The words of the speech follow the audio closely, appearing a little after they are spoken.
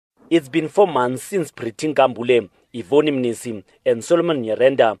It's been 4 months since Prithi Nkambule, Yvonne Mnisi, and Solomon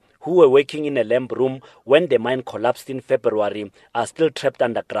Nyirenda, who were working in a lamp room when the mine collapsed in February, are still trapped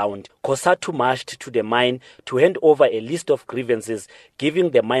underground. COSATU marched to the mine to hand over a list of grievances, giving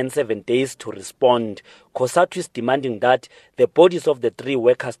the mine 7 days to respond. COSATU is demanding that the bodies of the 3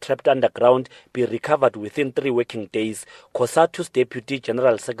 workers trapped underground be recovered within 3 working days. COSATU's Deputy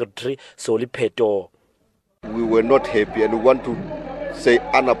General Secretary, Soli Pheto. We were not happy, and we want to say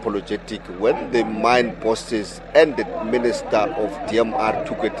unapologetic when the mine bosses and the Minister of DMR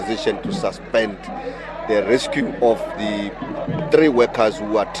took a decision to suspend the rescue of the 3 workers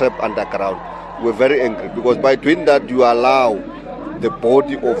who are trapped underground. We're very angry because by doing that you allow the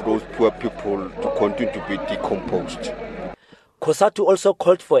body of those poor people to continue to be decomposed. COSATU also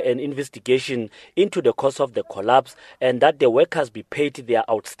called for an investigation into the cause of the collapse and that the workers be paid their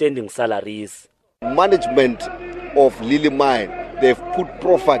outstanding salaries. Management of Lily Mine, they've put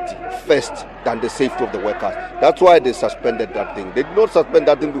profit first than the safety of the workers. That's why they suspended that thing. They did not suspend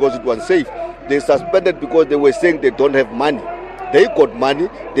that thing because it was safe. They suspended because they were saying they don't have money. They got money.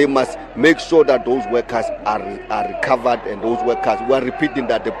 They must make sure that those workers are recovered, and those workers, we are repeating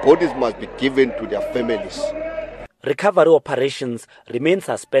that the bodies must be given to their families. Recovery operations remain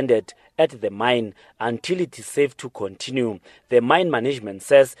suspended at the mine until it is safe to continue. The mine management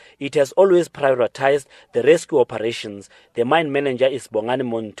says it has always prioritized the rescue operations. The mine manager is Bongani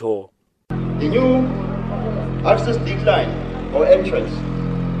Monto. The new access decline or entrance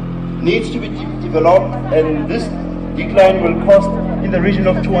needs to be developed, and this decline will cost in the region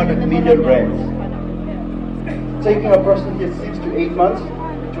of 200 million rands, taking approximately 6 to 8 months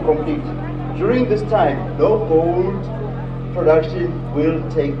to complete. During this time, no gold production will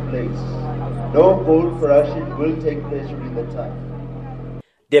take place. No gold production will take place during that time.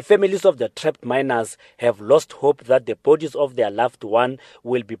 The families of the trapped miners have lost hope that the bodies of their loved one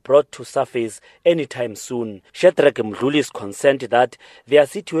will be brought to surface anytime soon. Shadrack Mdluli is concerned that their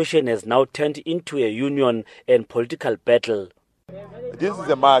situation has now turned into a union and political battle. This is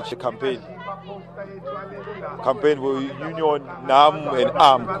a march campaign with union, NAM and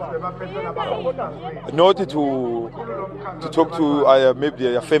ARM, not to talk to maybe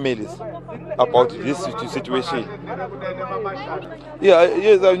their families about this situation.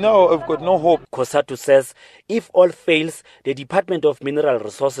 Yes, now I've got no hope. COSATU says if all fails, the Department of Mineral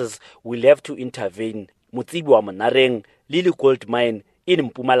Resources will have to intervene. Mutsibu wa Monareng, Lily Gold Mine in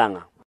Mpumalanga.